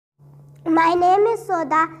My name is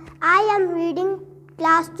Soda. I am reading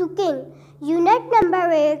Class 2 King. Unit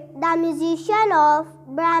number 8, The Musician of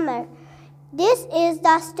Brahmer. This is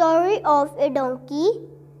the story of a donkey,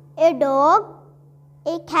 a dog,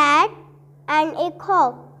 a cat, and a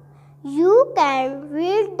cock. You can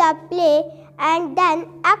read the play and then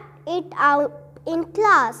act it out in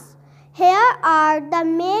class. Here are the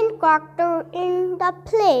main characters in the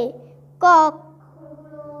play: cock,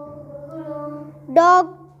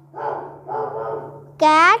 dog,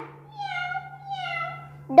 cat,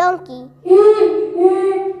 donkey.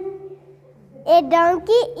 A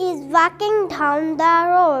donkey is walking down the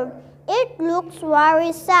road. It looks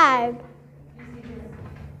very sad.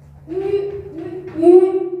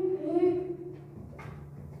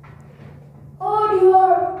 Oh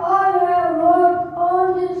dear, I have worked on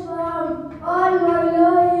this farm all my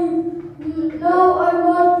life. Now I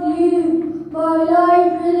must leave. My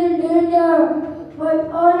life is in danger. My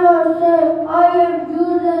owner says I am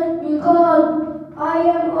useless because I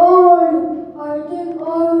am old. I think I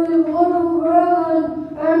will go to Brighton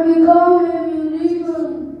and become a musician.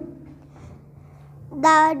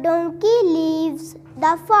 The donkey leaves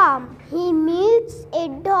the farm. He meets a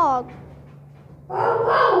dog.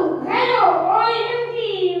 Oh, hello, old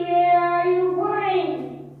donkey. Where are you going?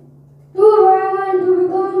 To Brighton to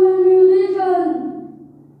become a musician.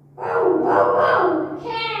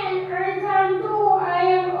 Can I come too? I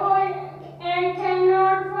am old and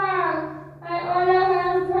cannot walk. My owner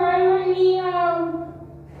has driven me out.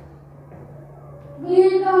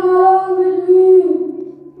 Please come along with me.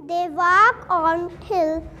 They walk on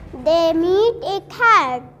till they meet a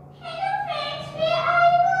cat. Hello friends, where are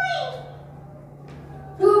you going?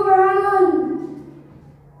 To Brighton.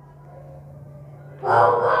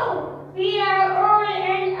 We are old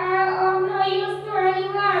and are of no use to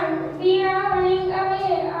anyone. We are running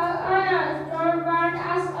away. Our owners don't want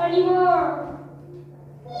us anymore.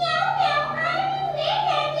 Meow meow, I am in great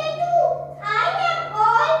danger too. I am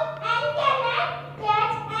old and cannot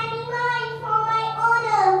get any money from my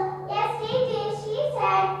owner. Yesterday she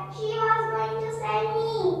said she was going to send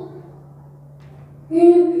me.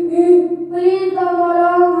 Please come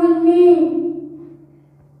along with me.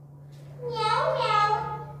 Meow meow.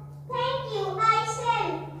 Thank you, I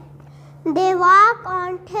shall. They walk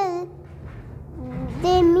until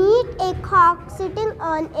they meet a cock sitting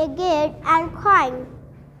on a gate and crying.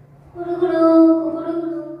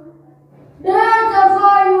 That's a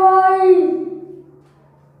fine voice.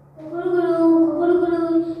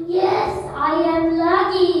 Yes, I am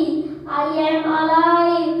lucky. I am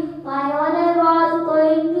alive. My owner was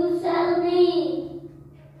going to sell me.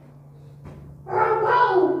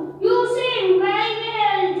 You sing very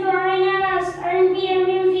well. Join us and be a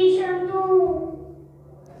musician too.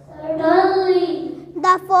 Certainly.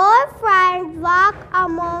 The four friends walk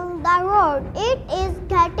along the road. It is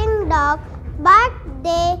getting dark, but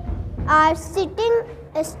they are sitting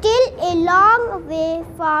still a long way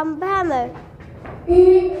from Brahmer.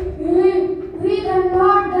 We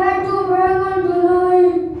cannot get to Brighton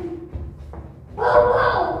tonight.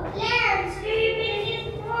 Let's sleep in this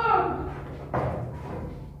room.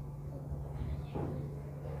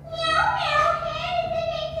 Meow meow, here is the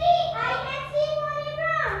big tree. I can see on a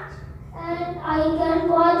branch. And I can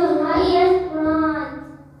watch the highest branch.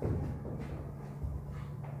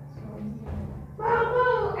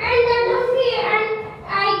 And the donkey, and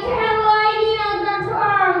I can lie near the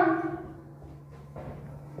trunk.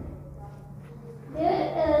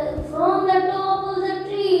 From the top of the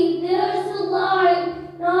tree, there's a light,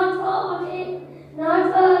 not far away.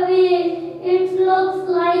 It looks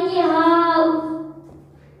like a house.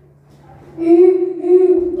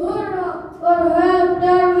 Perhaps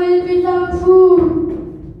there will be some food.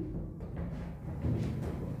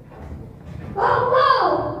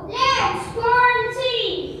 Let's go and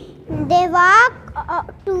see. They walk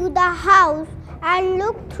to the house and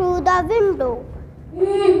look through the window.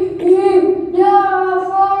 There are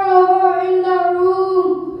four of us in the room.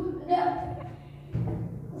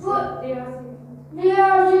 They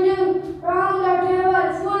are sitting round the table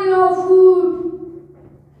full of food.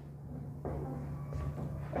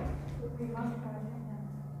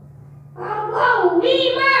 We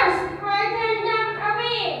must frighten them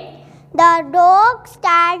away. The dog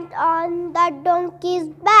stands on the donkey's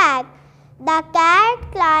back. The cat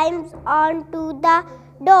climbs onto the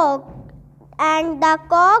dog, and the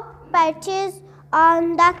cock perches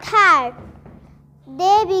on the cat.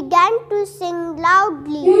 They began to sing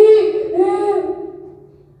loudly.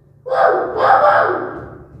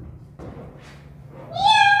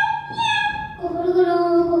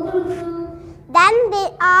 Then they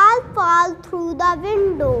all fall through the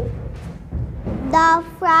window. The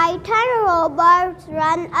frightened robbers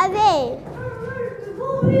run away.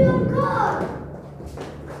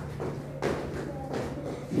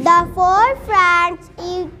 The four friends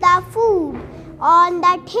eat the food on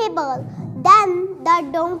the table. Then the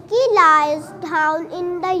donkey lies down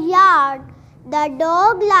in the yard. The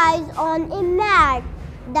dog lies on a mat.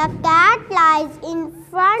 The cat lies in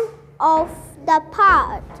front of the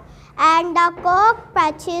pot, and the cock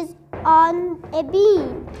perches on a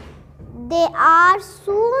beam. They are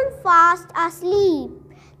soon fast asleep.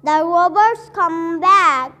 The robbers come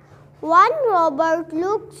back. One robber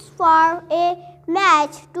looks for a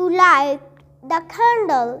match to light the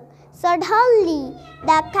candle. Suddenly,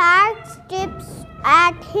 the cat strips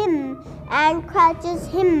at him and catches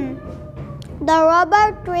him. The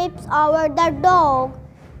robber trips over the dog.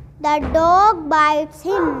 The dog bites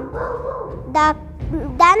him.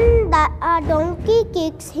 Then the donkey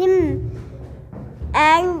kicks him,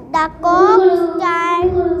 and the cock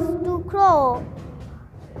starts to crow.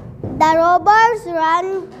 The robbers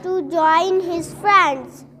run to join his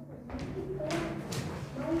friends.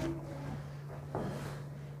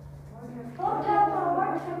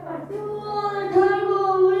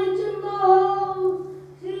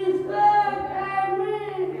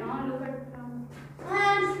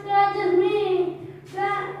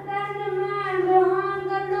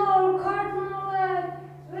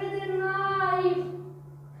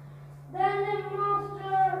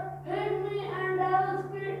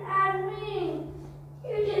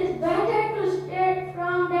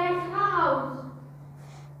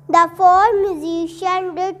 The four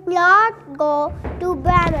musicians did not go to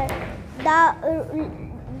Brahman.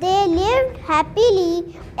 They lived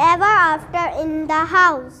happily ever after in the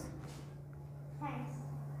house.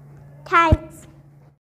 Thanks.